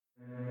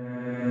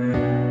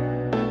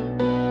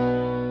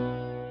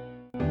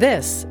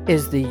This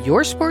is the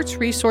Your Sports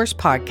Resource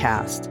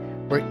Podcast,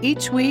 where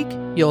each week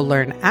you'll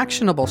learn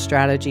actionable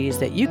strategies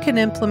that you can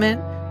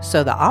implement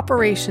so the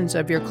operations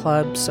of your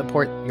club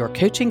support your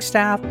coaching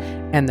staff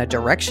and the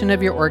direction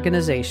of your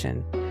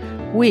organization.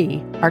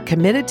 We are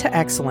committed to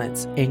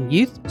excellence in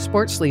youth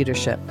sports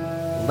leadership.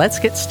 Let's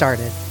get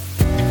started.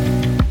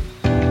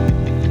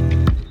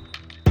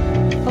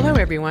 Hello,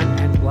 everyone,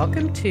 and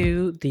welcome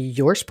to the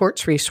Your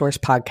Sports Resource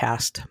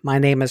Podcast. My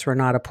name is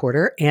Renata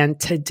Porter, and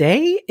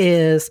today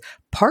is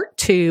part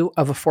 2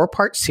 of a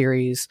 4-part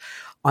series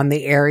on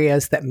the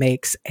areas that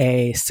makes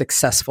a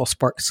successful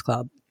sports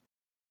club.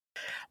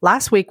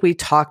 Last week, we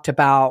talked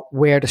about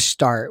where to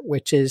start,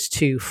 which is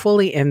to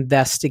fully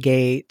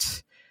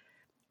investigate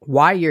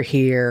why you're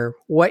here,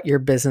 what your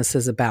business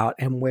is about,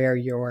 and where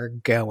you're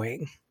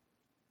going.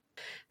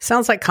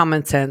 Sounds like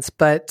common sense,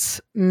 but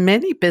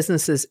many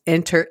businesses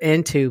enter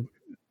into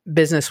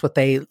business with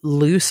a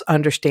loose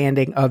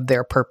understanding of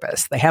their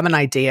purpose. They have an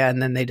idea and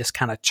then they just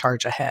kind of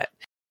charge ahead.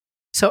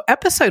 So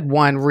episode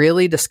 1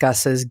 really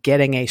discusses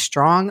getting a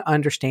strong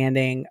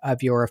understanding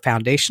of your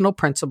foundational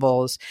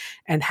principles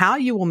and how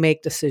you will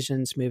make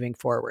decisions moving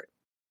forward.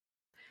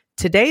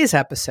 Today's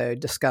episode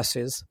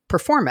discusses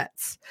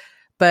performance,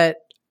 but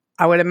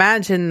I would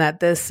imagine that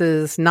this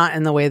is not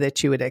in the way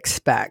that you would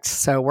expect.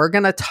 So we're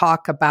going to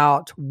talk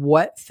about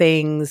what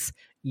things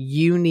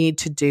you need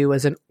to do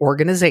as an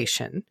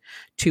organization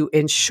to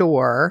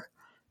ensure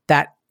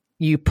that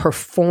you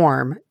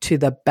perform to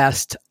the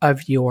best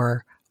of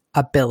your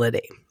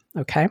ability.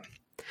 Okay.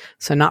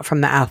 So not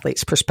from the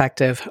athlete's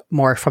perspective,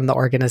 more from the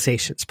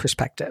organization's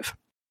perspective.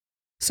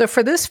 So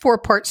for this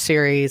 4-part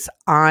series,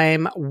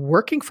 I'm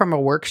working from a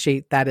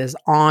worksheet that is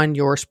on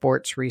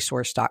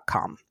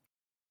yoursportsresource.com.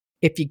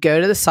 If you go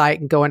to the site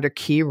and go under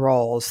key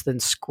roles, then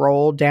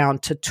scroll down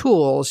to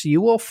tools, you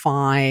will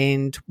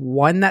find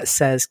one that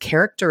says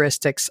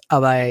characteristics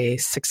of a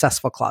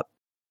successful club.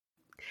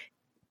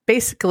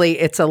 Basically,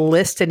 it's a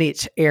list in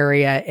each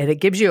area, and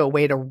it gives you a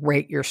way to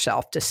rate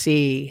yourself to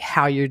see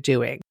how you're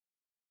doing.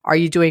 Are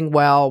you doing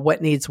well?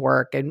 What needs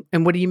work? And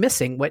what are you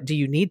missing? What do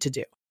you need to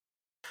do?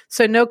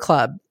 So no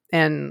club,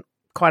 and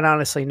quite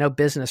honestly, no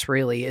business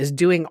really, is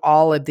doing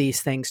all of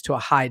these things to a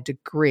high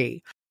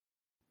degree.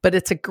 But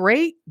it's a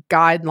great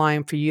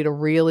guideline for you to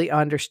really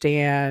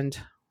understand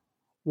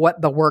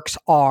what the works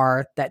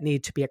are that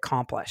need to be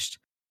accomplished.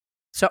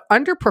 So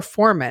under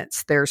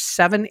performance, there's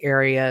 7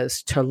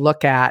 areas to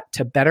look at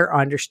to better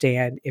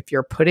understand if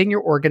you're putting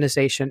your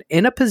organization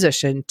in a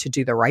position to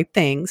do the right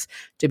things,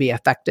 to be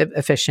effective,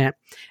 efficient,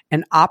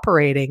 and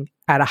operating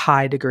at a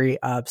high degree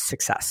of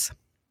success.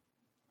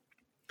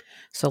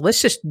 So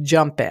let's just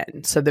jump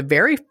in. So the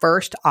very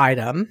first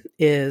item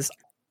is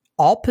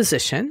all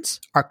positions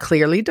are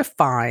clearly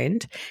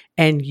defined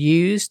and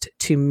used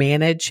to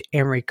manage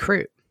and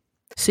recruit.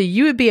 So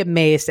you would be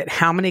amazed at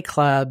how many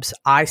clubs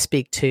I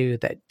speak to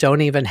that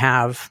don't even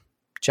have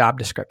job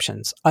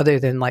descriptions other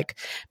than like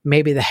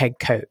maybe the head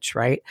coach,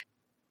 right?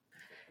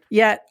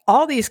 Yet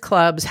all these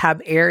clubs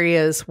have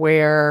areas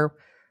where,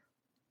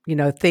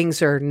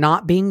 things are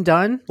not being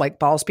done, like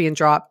balls being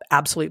dropped,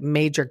 absolute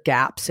major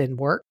gaps in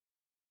work.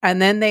 And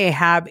then they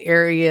have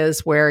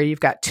areas where you've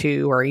got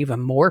 2 or even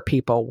more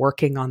people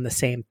working on the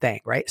same thing,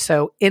 right?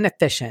 So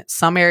inefficient,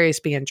 some areas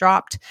being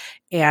dropped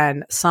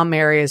and some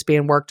areas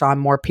being worked on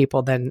more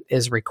people than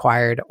is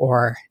required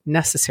or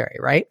necessary,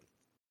 right?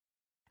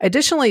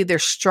 Additionally, they're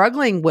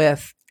struggling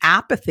with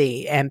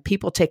apathy and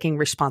people taking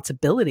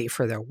responsibility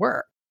for their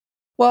work.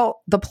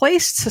 Well, the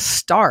place to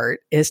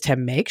start is to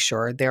make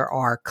sure there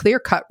are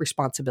clear-cut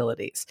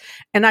responsibilities.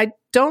 And I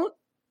don't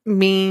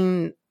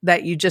mean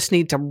that you just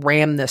need to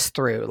ram this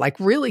through. Like,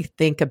 really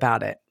think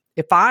about it.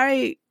 If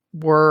I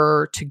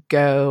were to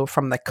go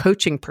from the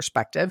coaching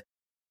perspective,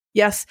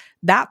 yes,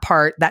 that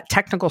part, that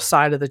technical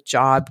side of the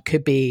job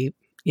could be,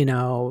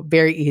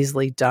 very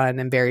easily done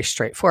and very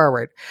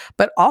straightforward.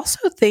 But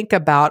also think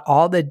about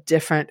all the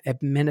different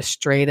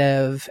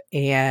administrative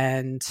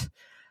and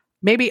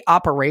maybe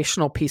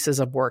operational pieces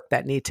of work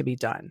that need to be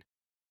done.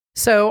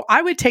 So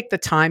I would take the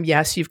time.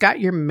 Yes, you've got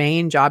your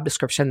main job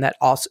description that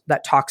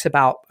talks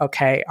about,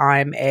 okay,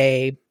 I'm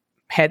a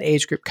head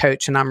age group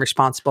coach and I'm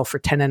responsible for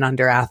 10 and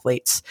under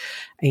athletes.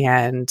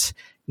 And,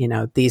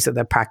 these are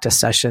the practice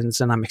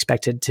sessions and I'm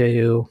expected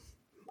to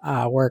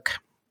work,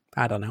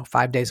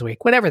 5 days a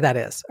week, whatever that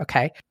is.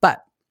 Okay.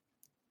 But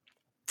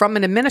from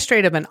an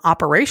administrative and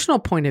operational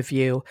point of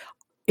view,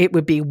 it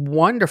would be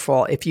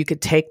wonderful if you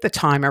could take the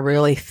time and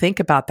really think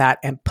about that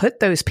and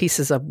put those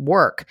pieces of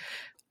work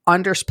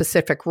under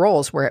specific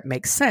roles where it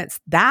makes sense.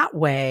 That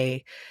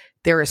way,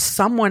 there is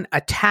someone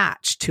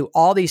attached to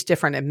all these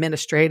different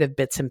administrative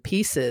bits and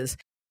pieces.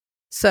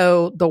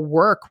 So the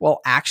work will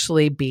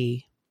actually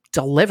be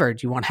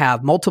delivered. You won't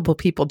have multiple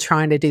people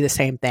trying to do the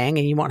same thing,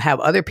 and you won't have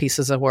other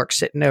pieces of work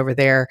sitting over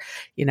there,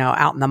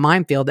 out in the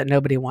minefield that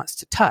nobody wants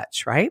to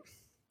touch, right?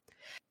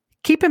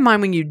 Keep in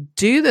mind when you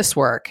do this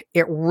work,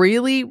 it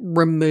really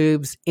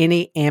removes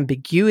any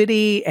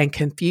ambiguity and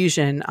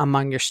confusion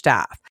among your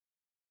staff.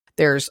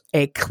 There's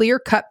a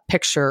clear-cut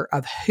picture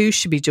of who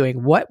should be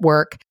doing what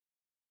work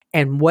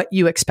and what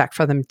you expect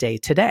from them day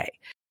to day.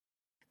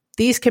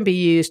 These can be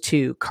used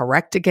to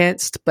correct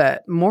against,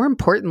 but more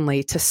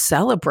importantly, to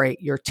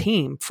celebrate your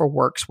team for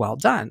works well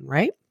done,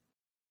 right?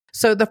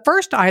 So the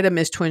first item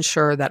is to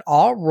ensure that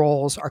all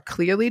roles are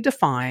clearly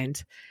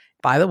defined.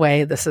 By the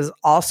way, this is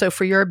also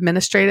for your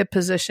administrative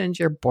positions,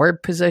 your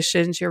board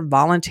positions, your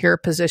volunteer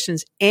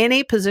positions,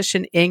 any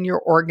position in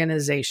your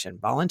organization,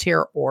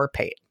 volunteer or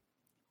paid.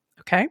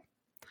 Okay?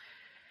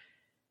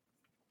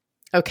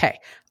 Okay.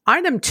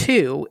 Item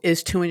 2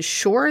 is to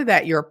ensure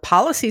that your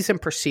policies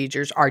and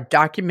procedures are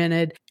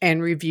documented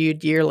and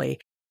reviewed yearly.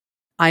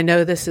 I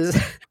know this is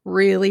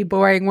really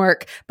boring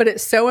work, but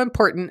it's so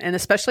important, and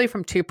especially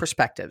from two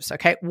perspectives.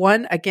 Okay.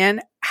 One,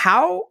 again,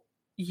 how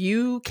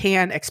you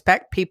can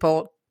expect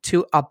people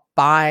to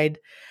abide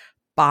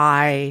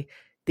by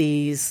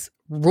these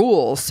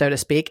rules, so to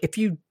speak, if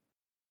you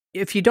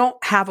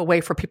don't have a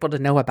way for people to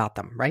know about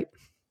them, right?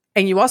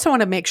 And you also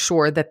want to make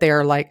sure that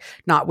they're like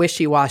not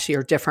wishy-washy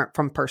or different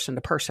from person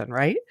to person,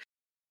 right?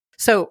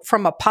 So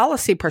from a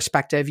policy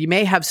perspective, you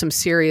may have some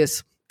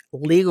serious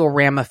legal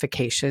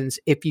ramifications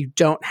if you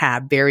don't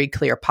have very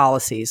clear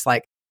policies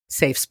like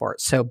safe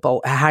sports. So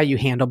how you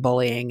handle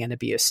bullying and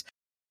abuse,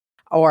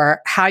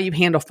 or how you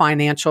handle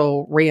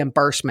financial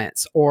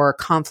reimbursements or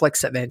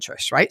conflicts of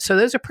interest, right? So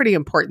those are pretty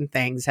important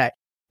things that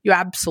you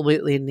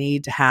absolutely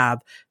need to have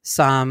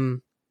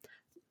some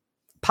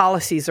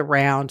policies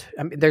around.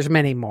 I mean, there's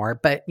many more,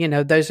 but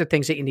those are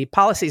things that you need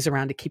policies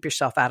around to keep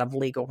yourself out of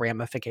legal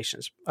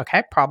ramifications.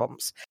 Okay,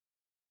 problems.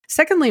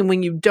 Secondly,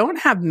 when you don't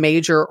have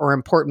major or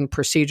important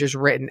procedures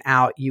written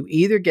out, you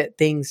either get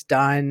things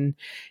done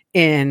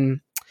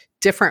in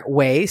different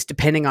ways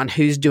depending on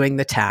who's doing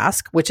the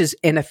task, which is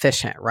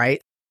inefficient,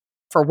 right?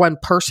 For one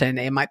person,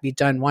 it might be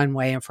done one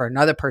way, and for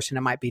another person,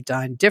 it might be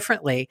done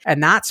differently.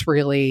 And that's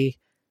really,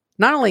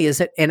 not only is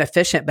it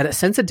inefficient, but it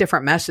sends a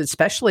different message,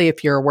 especially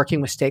if you're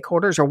working with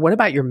stakeholders. Or what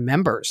about your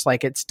members?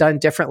 Like, it's done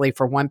differently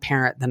for one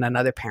parent than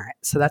another parent.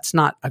 So that's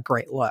not a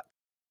great look.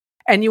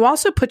 And you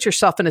also put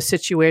yourself in a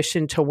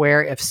situation to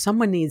where if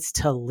someone needs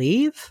to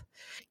leave,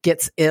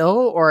 gets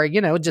ill, or,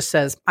 just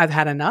says, I've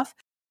had enough,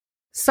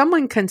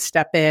 someone can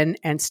step in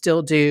and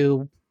still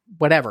do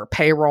whatever,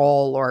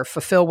 payroll or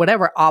fulfill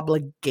whatever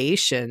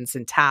obligations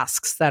and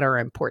tasks that are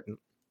important.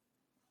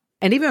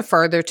 And even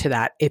further to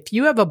that, if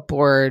you have a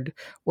board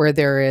where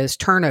there is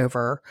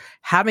turnover,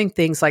 having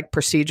things like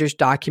procedures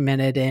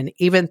documented and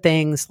even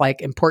things like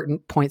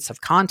important points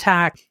of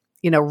contact,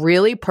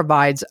 really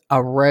provides a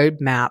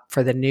roadmap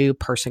for the new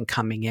person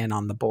coming in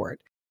on the board.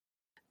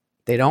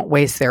 They don't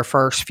waste their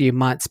first few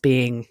months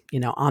being,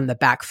 on the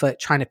back foot,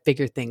 trying to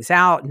figure things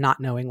out, not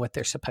knowing what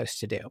they're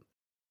supposed to do.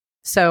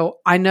 So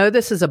I know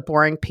this is a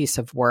boring piece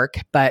of work,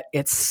 but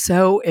it's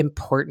so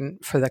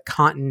important for the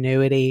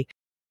continuity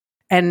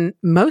and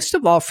most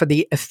of all for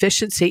the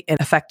efficiency and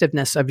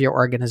effectiveness of your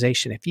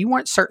organization. If you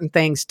want certain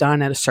things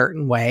done in a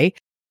certain way,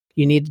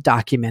 you need to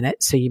document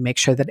it so you make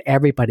sure that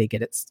everybody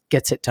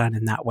gets it done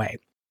in that way.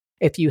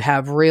 If you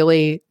have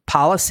really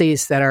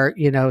policies that are,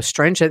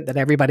 stringent that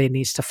everybody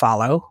needs to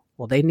follow,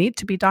 well, they need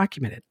to be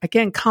documented.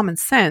 Again, common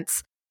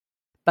sense,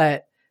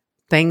 but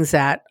things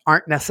that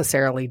aren't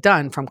necessarily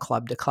done from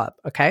club to club.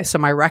 Okay. So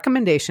my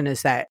recommendation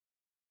is that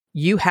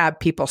you have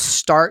people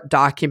start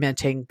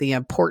documenting the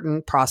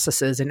important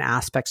processes and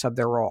aspects of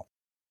their role.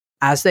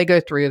 As they go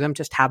through them,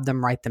 just have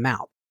them write them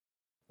out.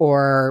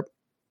 Or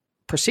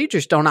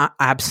procedures don't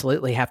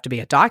absolutely have to be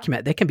a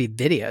document. They can be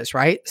videos,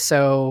 right?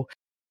 So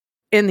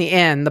in the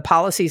end, the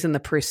policies and the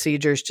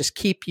procedures just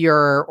keep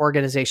your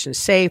organization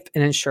safe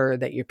and ensure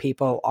that your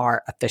people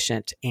are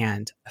efficient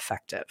and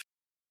effective.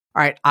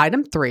 All right,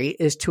 item 3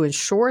 is to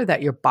ensure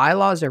that your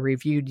bylaws are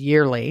reviewed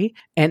yearly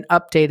and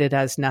updated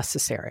as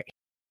necessary.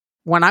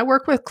 When I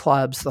work with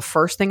clubs, the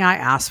first thing I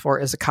ask for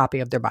is a copy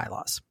of their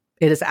bylaws.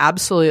 It is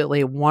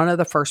absolutely one of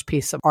the first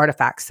piece of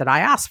artifacts that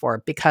I ask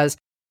for because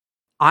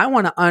I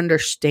want to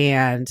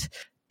understand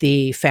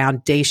the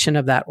foundation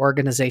of that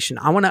organization.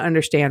 I want to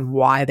understand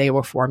why they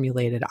were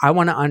formulated. I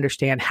want to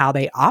understand how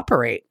they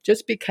operate.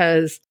 Just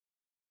because,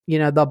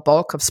 the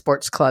bulk of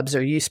sports clubs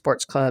or youth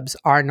sports clubs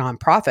are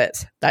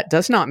nonprofits, that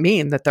does not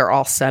mean that they're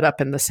all set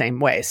up in the same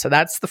way. So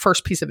that's the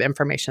first piece of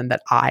information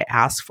that I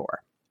ask for.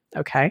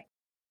 Okay.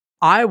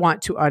 I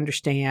want to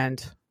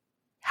understand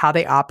how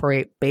they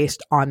operate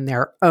based on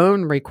their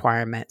own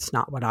requirements,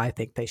 not what I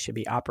think they should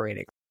be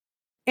operating.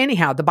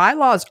 Anyhow, the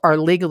bylaws are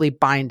legally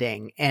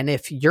binding. And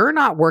if you're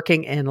not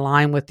working in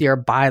line with your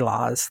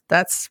bylaws,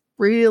 that's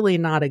really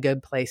not a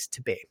good place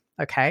to be.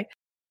 Okay.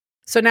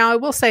 So now I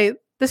will say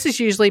this is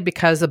usually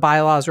because the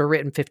bylaws were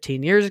written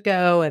 15 years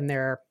ago and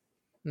they're,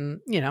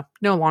 no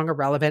longer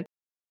relevant.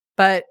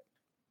 But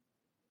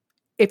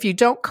if you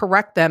don't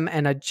correct them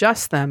and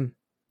adjust them,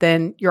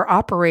 then you're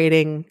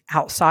operating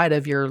outside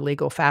of your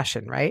legal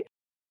fashion, right?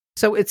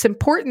 So it's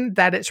important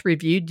that it's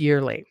reviewed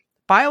yearly.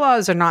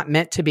 Bylaws are not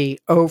meant to be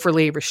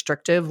overly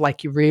restrictive,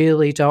 like you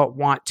really don't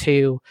want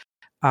to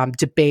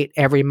debate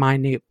every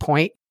minute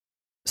point.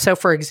 So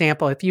for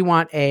example, if you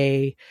want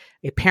a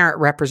parent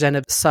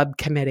representative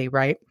subcommittee,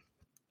 right?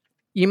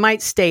 you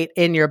might state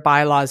in your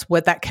bylaws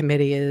what that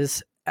committee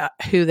is,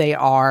 who they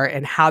are,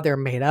 and how they're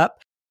made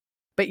up.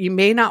 But you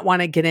may not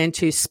want to get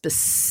into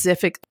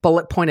specific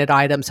bullet pointed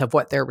items of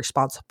what they're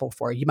responsible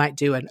for. You might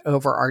do an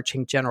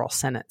overarching general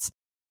sentence.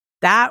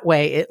 That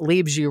way, it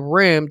leaves you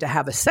room to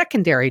have a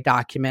secondary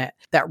document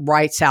that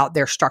writes out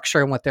their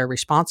structure and what they're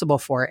responsible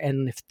for.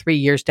 And if 3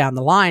 years down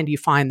the line, you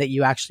find that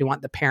you actually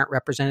want the parent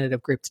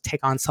representative group to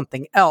take on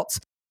something else,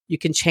 you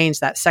can change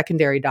that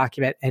secondary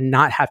document and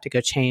not have to go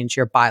change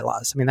your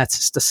bylaws. I mean, that's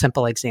just a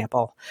simple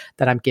example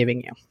that I'm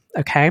giving you.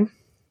 Okay.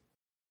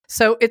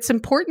 So it's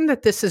important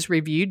that this is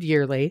reviewed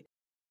yearly.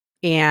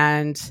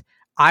 And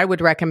I would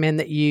recommend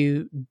that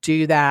you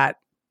do that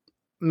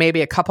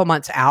maybe a couple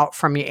months out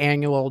from your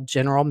annual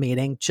general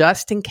meeting,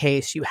 just in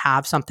case you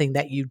have something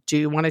that you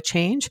do want to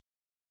change.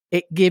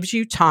 It gives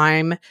you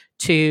time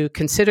to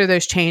consider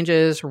those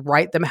changes,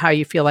 write them how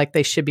you feel like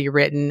they should be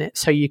written,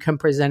 so you can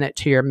present it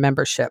to your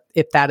membership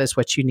if that is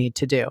what you need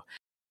to do.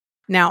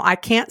 Now, I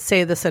can't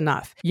say this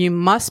enough. You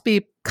must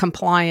be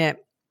compliant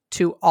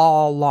to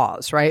all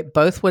laws, right?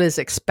 Both what is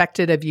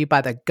expected of you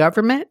by the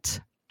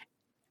government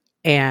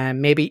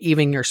and maybe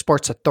even your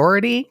sports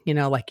authority,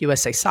 like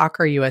USA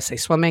Soccer, USA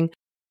Swimming,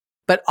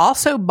 but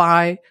also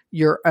by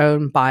your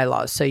own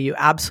bylaws. So you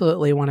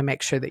absolutely want to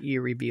make sure that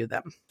you review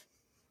them.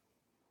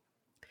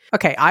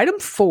 Okay, item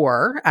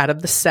 4 out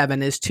of the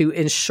 7 is to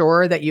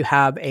ensure that you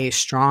have a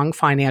strong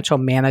financial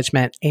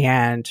management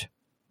and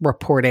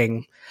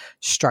reporting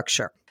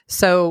structure.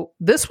 So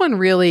this one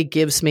really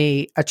gives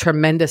me a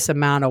tremendous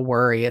amount of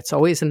worry. It's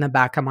always in the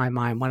back of my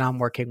mind when I'm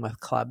working with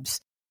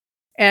clubs.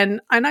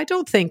 And I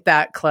don't think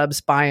that clubs,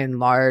 by and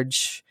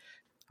large,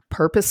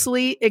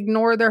 purposely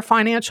ignore their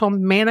financial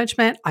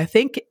management. I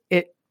think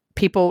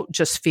people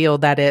just feel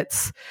that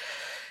it's,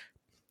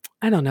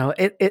 I don't know,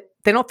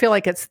 they don't feel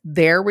like it's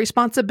their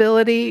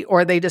responsibility,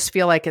 or they just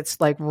feel like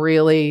it's like,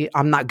 really,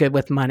 I'm not good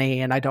with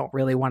money and I don't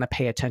really want to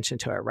pay attention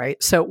to it,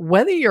 right? So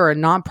whether you're a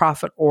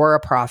nonprofit or a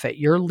profit,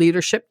 your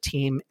leadership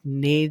team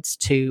needs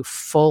to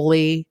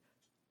fully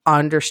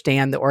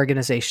understand the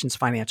organization's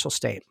financial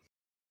state.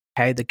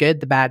 Okay, the good,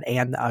 the bad,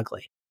 and the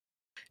ugly.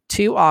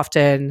 Too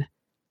often,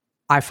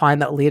 I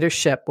find that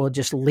leadership will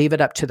just leave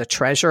it up to the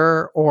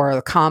treasurer, or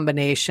the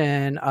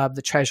combination of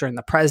the treasurer and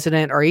the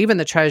president, or even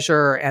the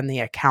treasurer and the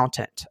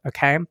accountant.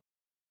 Okay.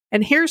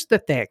 And here's the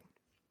thing.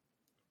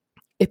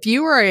 If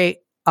you are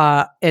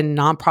in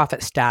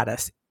nonprofit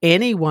status,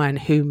 anyone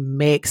who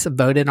makes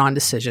voted on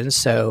decisions,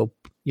 so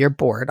your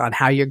board on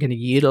how you're going to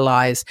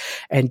utilize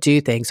and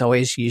do things,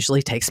 always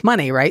usually takes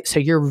money, right? So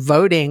you're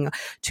voting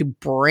to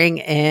bring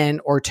in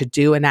or to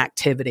do an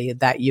activity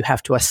that you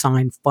have to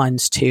assign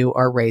funds to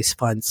or raise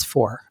funds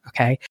for,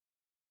 okay?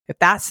 If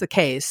that's the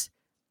case,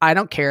 I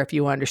don't care if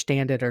you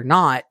understand it or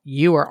not,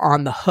 you are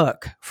on the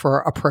hook for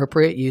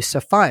appropriate use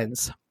of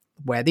funds,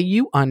 whether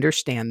you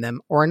understand them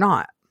or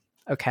not,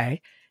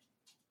 okay?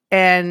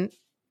 And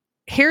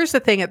here's the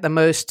thing at the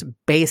most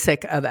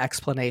basic of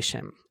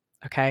explanation.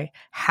 Okay.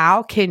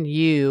 How can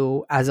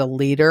you, as a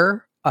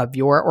leader of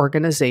your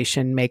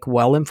organization, make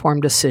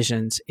well-informed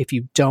decisions if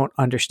you don't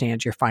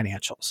understand your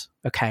financials?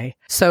 Okay.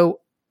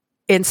 So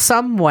in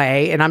some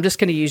way, and I'm just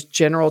going to use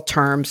general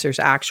terms, there's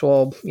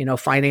actual,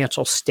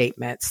 financial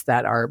statements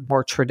that are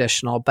more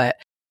traditional, but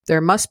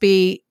there must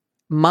be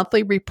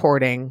monthly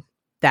reporting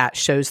that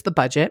shows the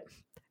budget,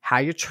 how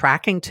you're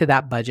tracking to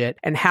that budget,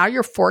 and how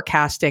you're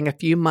forecasting a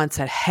few months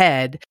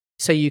ahead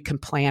so you can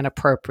plan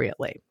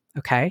appropriately.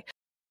 Okay.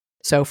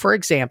 So for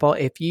example,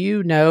 if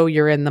you know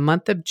you're in the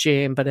month of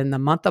June, but in the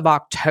month of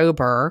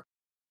October,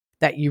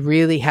 that you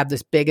really have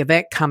this big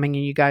event coming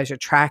and you guys are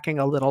tracking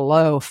a little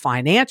low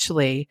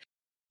financially,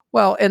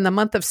 well, in the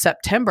month of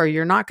September,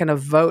 you're not going to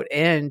vote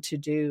in to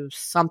do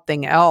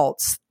something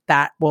else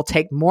that will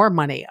take more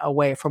money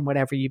away from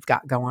whatever you've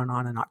got going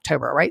on in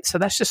October, right? So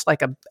that's just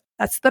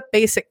that's the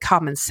basic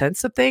common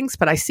sense of things,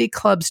 but I see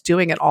clubs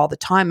doing it all the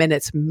time, and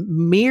it's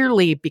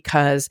merely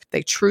because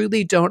they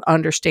truly don't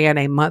understand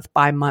a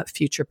month-by-month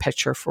future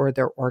picture for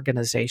their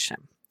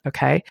organization,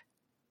 okay?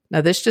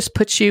 Now, this just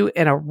puts you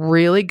in a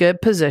really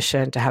good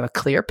position to have a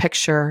clear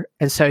picture,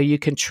 and so you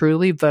can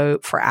truly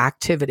vote for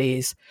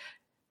activities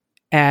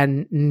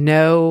and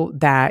know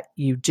that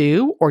you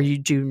do or you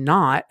do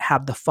not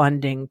have the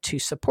funding to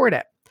support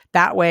it.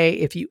 That way,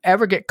 if you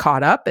ever get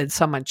caught up and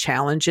someone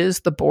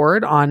challenges the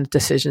board on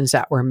decisions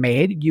that were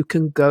made, you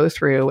can go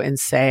through and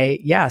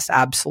say, yes,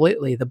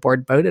 absolutely, the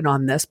board voted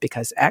on this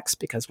because X,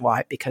 because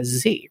Y, because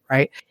Z,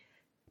 right?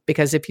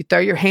 Because if you throw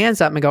your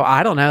hands up and go,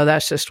 I don't know,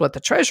 that's just what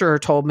the treasurer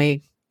told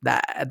me,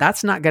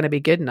 that's not going to be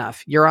good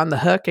enough. You're on the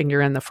hook and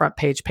you're in the front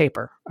page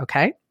paper,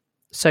 okay?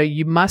 So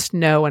you must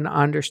know and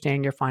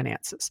understand your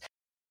finances.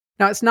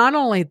 Now, it's not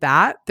only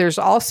that, there's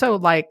also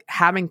like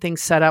having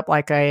things set up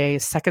like a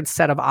second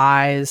set of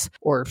eyes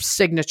or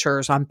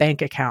signatures on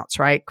bank accounts,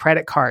 right?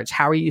 Credit cards.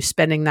 How are you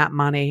spending that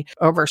money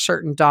over a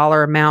certain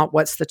dollar amount?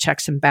 What's the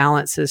checks and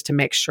balances to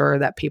make sure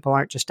that people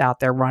aren't just out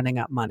there running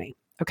up money?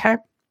 Okay.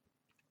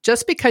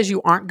 Just because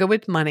you aren't good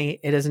with money,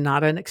 it is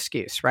not an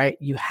excuse, right?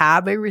 You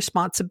have a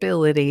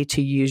responsibility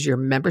to use your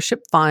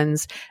membership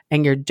funds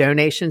and your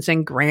donations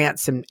and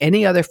grants and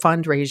any other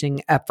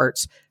fundraising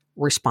efforts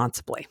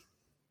responsibly.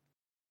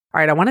 All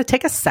right, I want to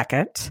take a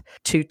second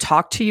to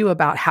talk to you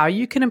about how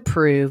you can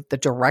improve the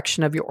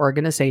direction of your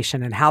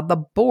organization and how the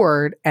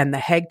board and the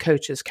head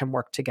coaches can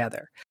work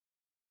together.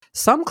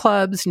 Some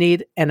clubs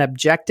need an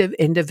objective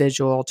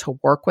individual to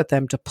work with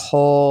them to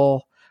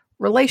pull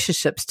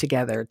relationships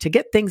together, to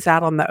get things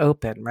out on the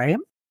open, right?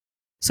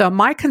 So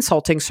my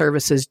consulting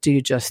services do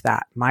just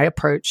that. My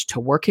approach to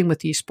working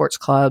with these sports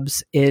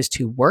clubs is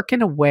to work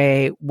in a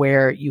way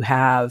where you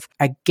have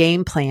a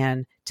game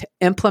plan to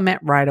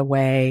implement right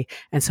away.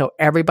 And so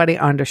everybody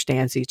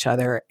understands each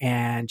other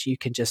and you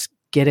can just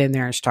get in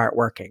there and start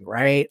working,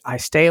 right? I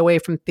stay away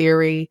from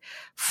theory.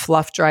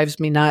 Fluff drives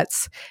me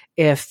nuts.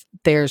 If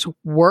there's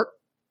work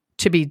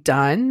to be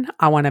done,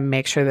 I want to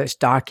make sure that's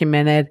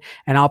documented,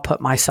 and I'll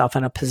put myself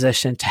in a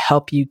position to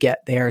help you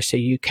get there so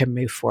you can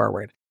move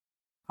forward.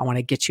 I want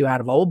to get you out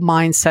of old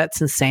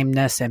mindsets and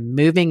sameness and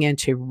moving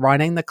into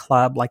running the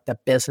club like the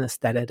business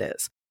that it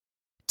is.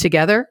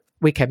 Together,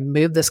 we can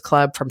move this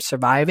club from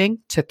surviving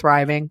to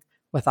thriving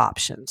with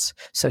options.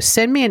 So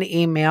send me an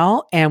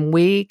email and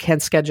we can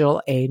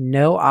schedule a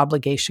no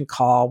obligation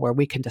call where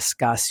we can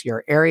discuss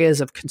your areas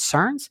of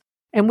concerns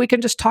and we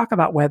can just talk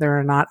about whether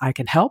or not I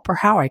can help or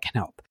how I can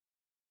help.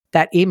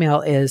 That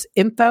email is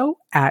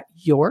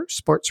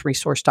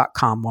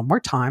info@yoursportsresource.com. One more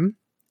time,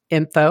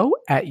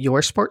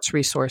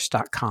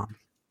 info@yoursportsresource.com.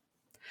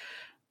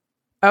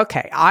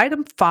 Okay,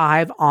 item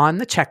 5 on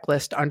the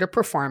checklist under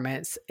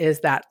performance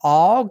is that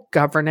all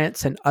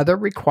governance and other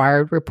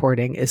required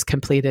reporting is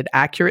completed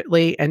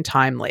accurately and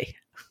timely.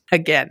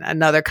 Again,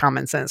 another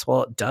common sense,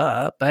 well,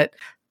 duh, but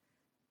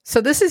so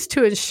this is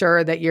to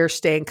ensure that you're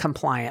staying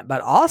compliant,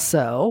 but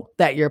also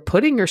that you're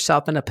putting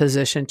yourself in a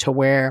position to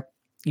where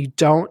you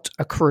don't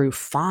accrue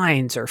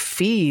fines or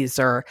fees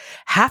or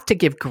have to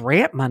give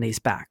grant monies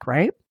back,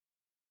 right?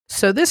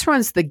 So this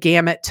runs the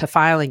gamut to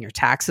filing your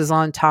taxes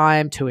on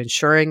time, to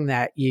ensuring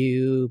that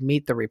you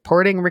meet the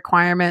reporting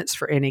requirements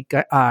for any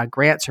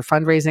grants or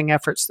fundraising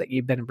efforts that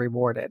you've been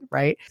rewarded,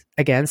 right?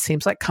 Again,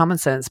 seems like common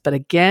sense. But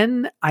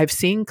again, I've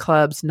seen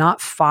clubs not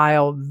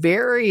file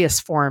various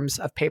forms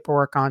of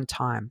paperwork on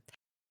time.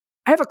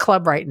 I have a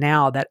club right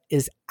now that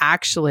is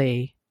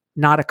actually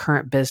not a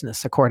current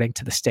business according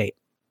to the state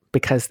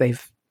because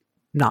they've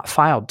not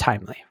filed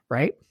timely,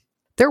 right?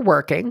 They're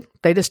working.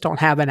 They just don't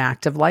have an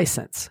active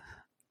license.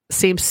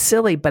 Seems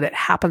silly, but it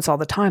happens all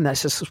the time.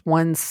 That's just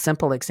one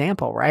simple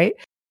example, right?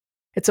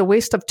 It's a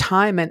waste of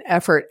time and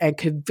effort and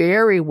could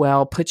very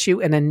well put you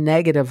in a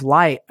negative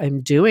light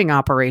in doing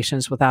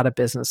operations without a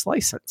business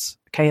license.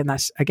 Okay. And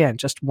that's, again,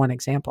 just one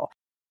example.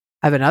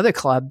 I have another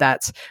club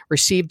that's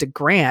received a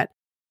grant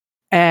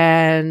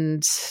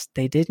and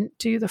they didn't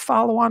do the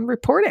follow-on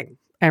reporting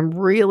and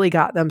really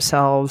got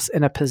themselves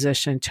in a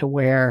position to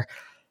where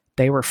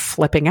they were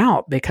flipping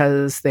out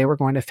because they were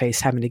going to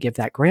face having to give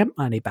that grant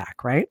money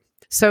back, right?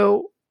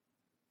 So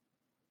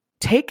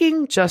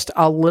taking just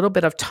a little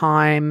bit of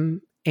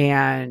time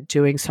and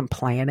doing some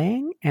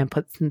planning and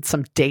putting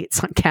some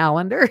dates on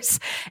calendars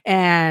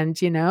and,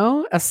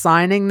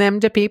 assigning them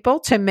to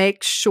people to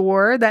make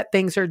sure that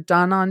things are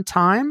done on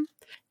time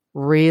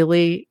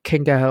really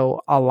can go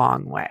a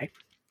long way.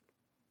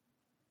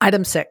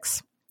 Item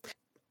 6.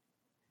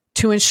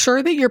 To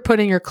ensure that you're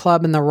putting your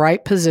club in the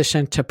right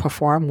position to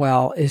perform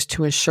well is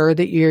to ensure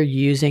that you're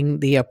using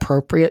the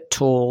appropriate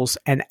tools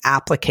and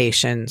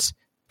applications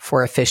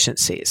for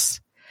efficiencies.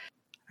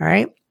 All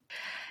right.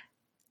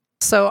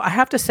 So I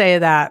have to say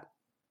that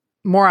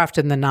more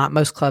often than not,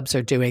 most clubs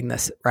are doing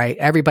this, right?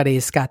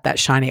 Everybody's got that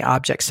shiny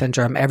object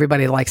syndrome.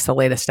 Everybody likes the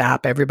latest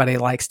app. Everybody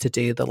likes to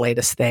do the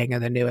latest thing or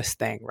the newest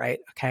thing,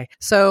 right? Okay.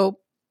 So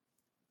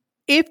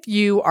if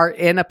you are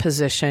in a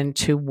position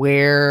to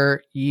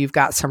where you've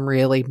got some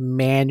really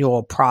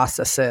manual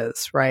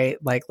processes, right?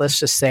 Like let's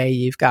just say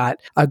you've got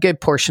a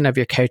good portion of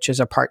your coaches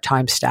are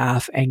part-time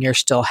staff and you're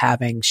still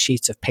having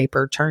sheets of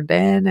paper turned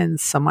in and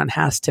someone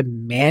has to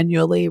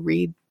manually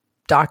read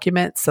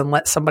documents and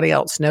let somebody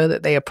else know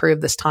that they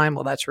approved this time.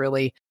 Well, it's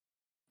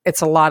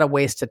a lot of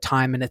wasted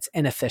time and it's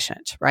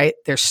inefficient, right?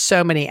 There's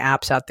so many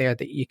apps out there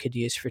that you could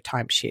use for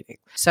timesheeting.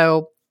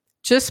 So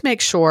just make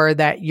sure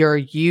that you're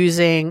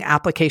using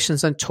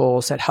applications and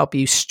tools that help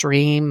you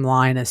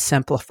streamline and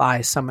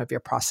simplify some of your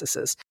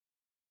processes.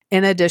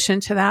 In addition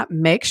to that,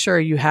 make sure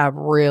you have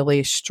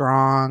really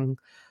strong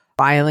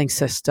filing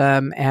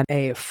system and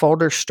a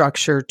folder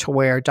structure to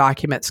where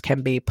documents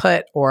can be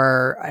put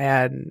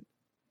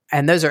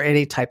and those are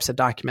any types of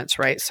documents,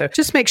 right? So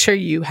just make sure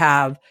you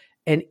have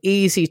an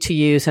easy to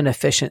use and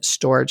efficient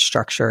storage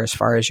structure as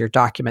far as your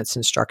documents,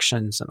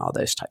 instructions, and all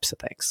those types of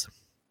things.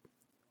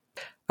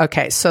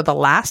 Okay, so the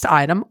last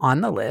item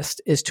on the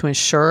list is to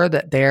ensure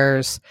that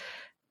there's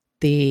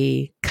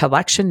the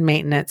collection,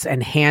 maintenance,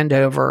 and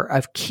handover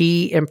of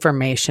key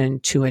information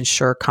to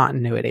ensure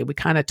continuity. We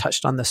kind of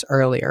touched on this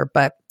earlier,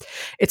 but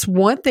it's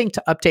one thing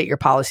to update your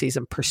policies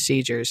and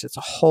procedures. It's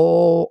a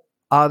whole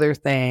other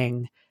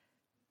thing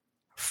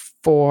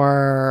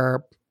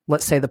for,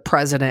 let's say, the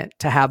president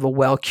to have a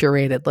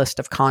well-curated list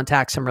of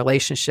contacts and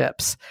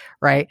relationships,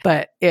 right?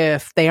 But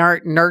if they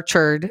aren't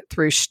nurtured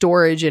through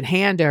storage and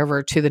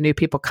handover to the new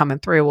people coming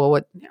through, well,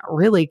 what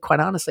really, quite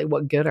honestly,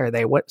 what good are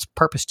they? What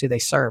purpose do they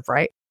serve,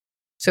 right?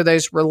 So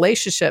those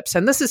relationships,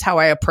 and this is how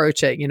I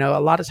approach it. A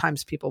lot of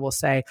times people will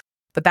say,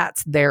 but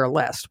that's their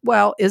list.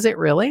 Well, is it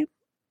really?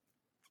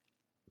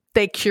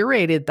 They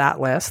curated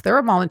that list. They're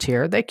a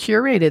volunteer. They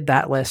curated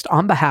that list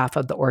on behalf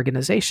of the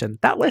organization.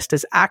 That list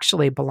is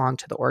actually belonged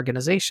to the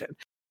organization.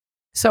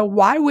 So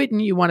why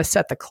wouldn't you want to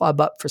set the club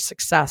up for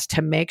success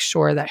to make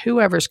sure that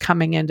whoever's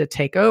coming in to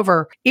take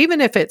over, even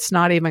if it's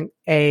not even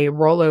a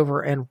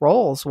rollover in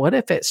roles, what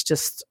if it's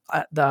just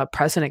the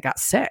president got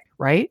sick,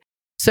 right?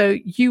 So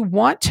you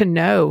want to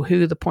know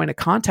who the point of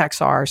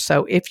contacts are.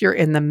 So if you're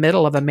in the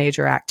middle of a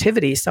major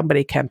activity,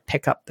 somebody can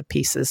pick up the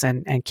pieces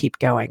and keep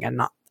going and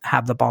not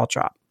have the ball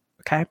drop.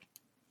 Okay.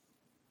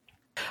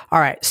 All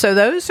right. So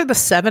those are the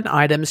 7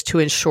 items to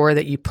ensure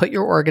that you put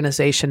your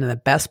organization in the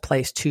best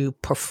place to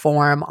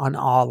perform on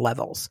all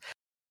levels.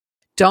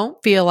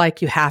 Don't feel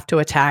like you have to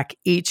attack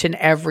each and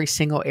every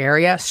single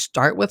area.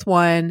 Start with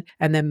one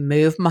and then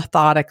move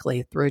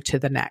methodically through to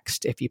the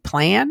next. If you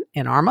plan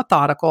and are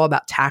methodical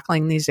about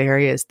tackling these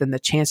areas, then the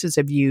chances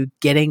of you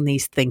getting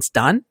these things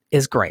done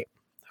is great.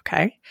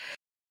 Okay.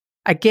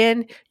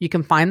 Again, you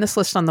can find this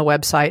list on the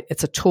website.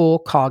 It's a tool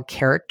called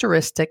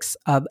Characteristics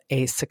of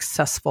a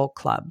Successful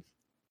Club.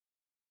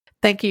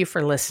 Thank you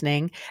for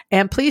listening.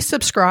 And please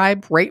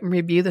subscribe, rate, and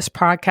review this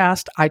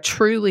podcast. I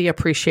truly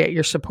appreciate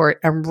your support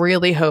and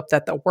really hope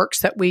that the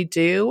works that we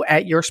do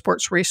at Your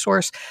Sports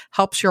Resource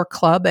helps your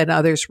club and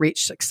others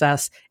reach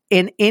success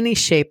in any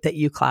shape that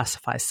you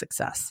classify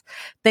success.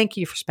 Thank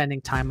you for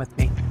spending time with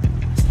me.